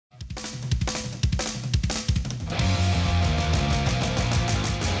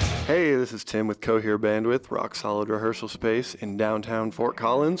Hey, this is Tim with Cohere Bandwidth, rock solid rehearsal space in downtown Fort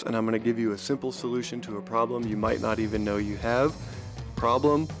Collins, and I'm going to give you a simple solution to a problem you might not even know you have.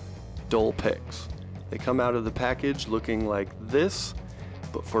 Problem: dull picks. They come out of the package looking like this,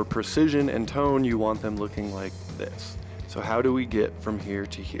 but for precision and tone, you want them looking like this. So how do we get from here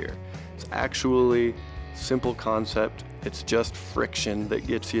to here? It's actually a simple concept. It's just friction that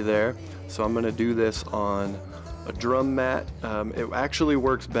gets you there. So I'm going to do this on a drum mat. It actually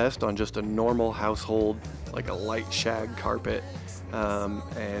works best on just a normal household, like a light shag carpet,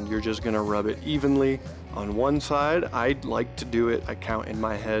 and you're just gonna rub it evenly on one side. I like to do it, I count in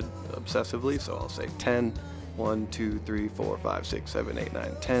my head obsessively, so I'll say 10, 1, 2, 3, 4, 5, 6, 7, 8,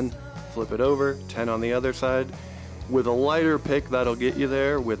 9, 10, flip it over, 10 on the other side. With a lighter pick, that'll get you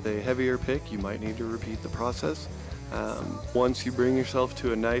there. With a heavier pick, you might need to repeat the process. Once you bring yourself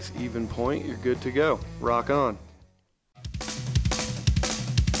to a nice even point, you're good to go. Rock on.